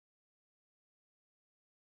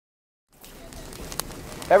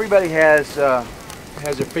everybody has their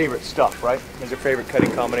favorite stuff, right? Has their favorite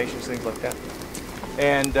cutting combinations, things like that.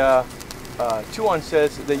 And Tuan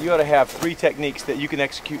says that you ought to have 3 techniques that you can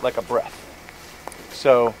execute like a breath.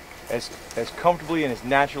 So as comfortably and as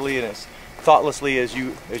naturally and as thoughtlessly as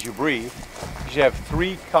you breathe, you should have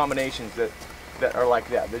 3 combinations that are like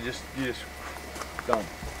that. They're just done,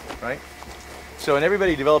 right? So, and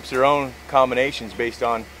everybody develops their own combinations based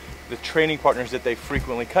on the training partners that they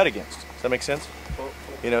frequently cut against. Does that make sense?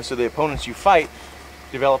 You know, so the opponents you fight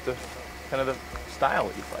develop the kind of the style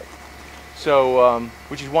that you fight. So,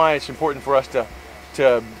 which is why it's important for us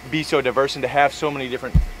to be so diverse and to have so many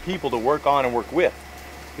different people to work on and work with.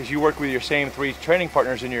 Because you work with your same 3 training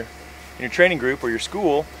partners in your training group or your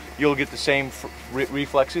school, you'll get the same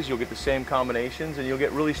reflexes, you'll get the same combinations, and you'll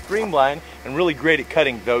get really streamlined and really great at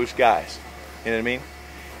cutting those guys. You know what I mean?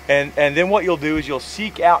 And then what you'll do is you'll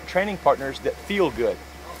seek out training partners that feel good.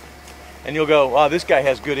 And you'll go, oh, this guy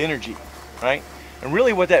has good energy, right? And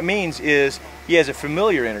really what that means is he has a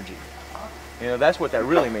familiar energy. You know, that's what that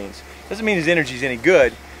really means. Doesn't mean his energy is any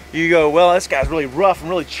good. You go, well, this guy's really rough and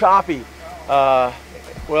really choppy. He's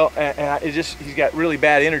got really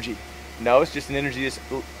bad energy. No, it's just an energy that's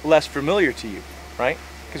less familiar to you, right?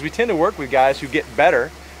 Because we tend to work with guys who get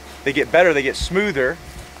better. They get smoother,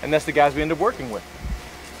 and that's the guys we end up working with.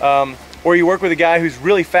 Or you work with a guy who's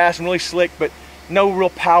really fast and really slick, but no real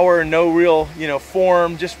power, no real, you know,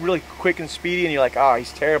 form, just really quick and speedy, and you're like, ah,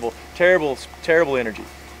 he's terrible, terrible, terrible energy.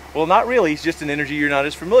 Well, not really. It's just an energy you're not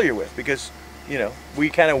as familiar with, because, you know, we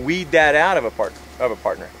kind of weed that out of a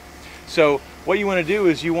partner. So what you want to do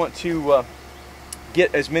is you want to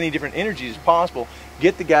get as many different energies as possible.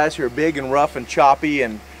 Get the guys who are big and rough and choppy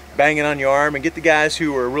and banging on your arm, and get the guys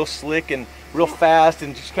who are real slick and real fast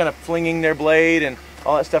and just kind of flinging their blade and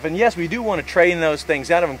all that stuff. And yes, we do want to train those things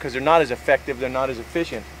out of them because they're not as effective, they're not as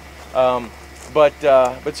efficient. But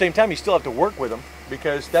at the same time, you still have to work with them,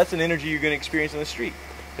 because that's an energy you're going to experience on the street.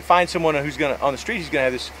 To find someone on the street who's going to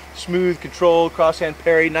have this smooth, controlled, cross-hand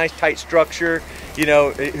parry, nice tight structure, you know,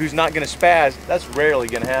 who's not going to spaz, that's rarely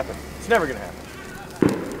going to happen. It's never going to happen.